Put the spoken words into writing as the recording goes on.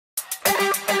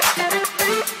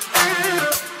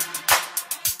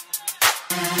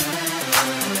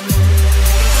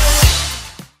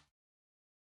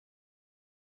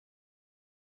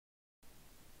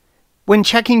When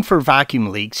checking for vacuum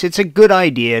leaks, it's a good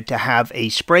idea to have a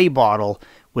spray bottle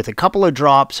with a couple of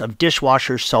drops of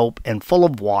dishwasher soap and full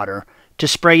of water to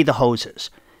spray the hoses.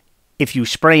 If you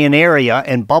spray an area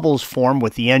and bubbles form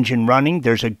with the engine running,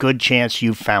 there's a good chance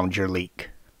you've found your leak.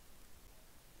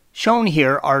 Shown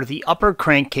here are the upper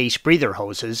crankcase breather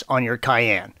hoses on your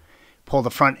Cayenne. Pull the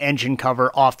front engine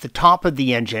cover off the top of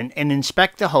the engine and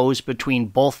inspect the hose between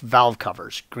both valve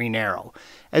covers, green arrow,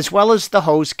 as well as the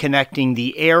hose connecting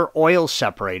the air-oil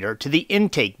separator to the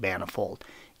intake manifold,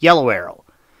 yellow arrow.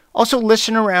 Also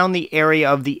listen around the area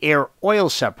of the air-oil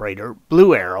separator,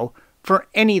 blue arrow, for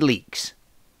any leaks.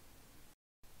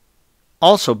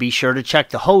 Also be sure to check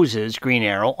the hoses, green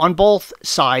arrow, on both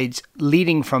sides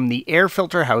leading from the air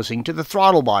filter housing to the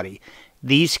throttle body.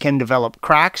 These can develop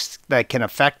cracks that can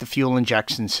affect the fuel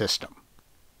injection system.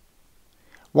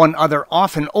 One other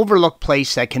often overlooked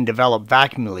place that can develop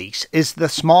vacuum leaks is the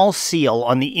small seal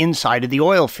on the inside of the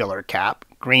oil filler cap,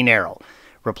 green arrow.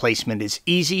 Replacement is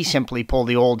easy, simply pull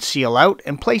the old seal out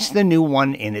and place the new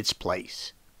one in its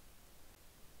place.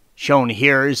 Shown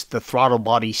here is the throttle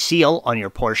body seal on your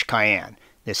Porsche Cayenne.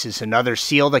 This is another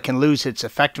seal that can lose its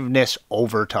effectiveness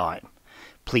over time.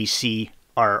 Please see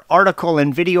our article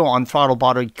and video on throttle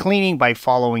body cleaning by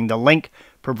following the link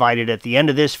provided at the end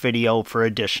of this video for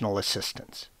additional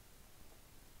assistance.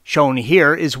 Shown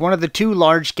here is one of the two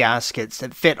large gaskets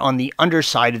that fit on the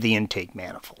underside of the intake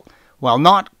manifold. While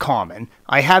not common,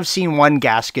 I have seen one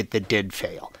gasket that did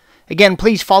fail. Again,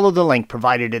 please follow the link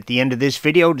provided at the end of this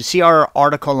video to see our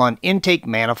article on intake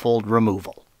manifold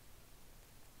removal.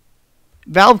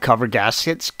 Valve cover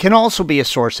gaskets can also be a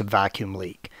source of vacuum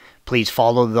leak. Please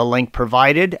follow the link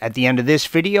provided at the end of this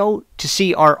video to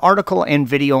see our article and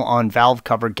video on valve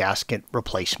cover gasket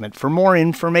replacement for more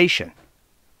information.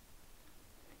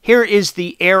 Here is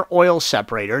the air-oil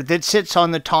separator that sits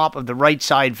on the top of the right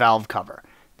side valve cover.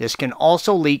 This can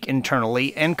also leak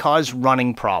internally and cause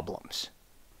running problems.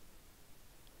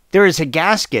 There is a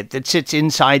gasket that sits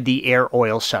inside the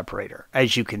air-oil separator.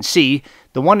 As you can see,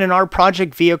 the one in our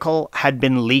project vehicle had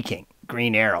been leaking,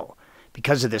 green arrow,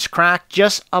 because of this crack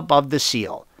just above the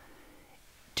seal.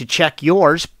 To check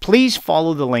yours, please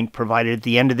follow the link provided at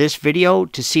the end of this video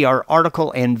to see our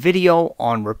article and video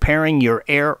on repairing your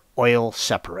air-oil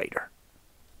separator.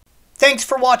 Thanks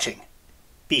for watching.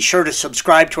 Be sure to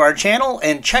subscribe to our channel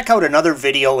and check out another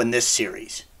video in this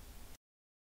series.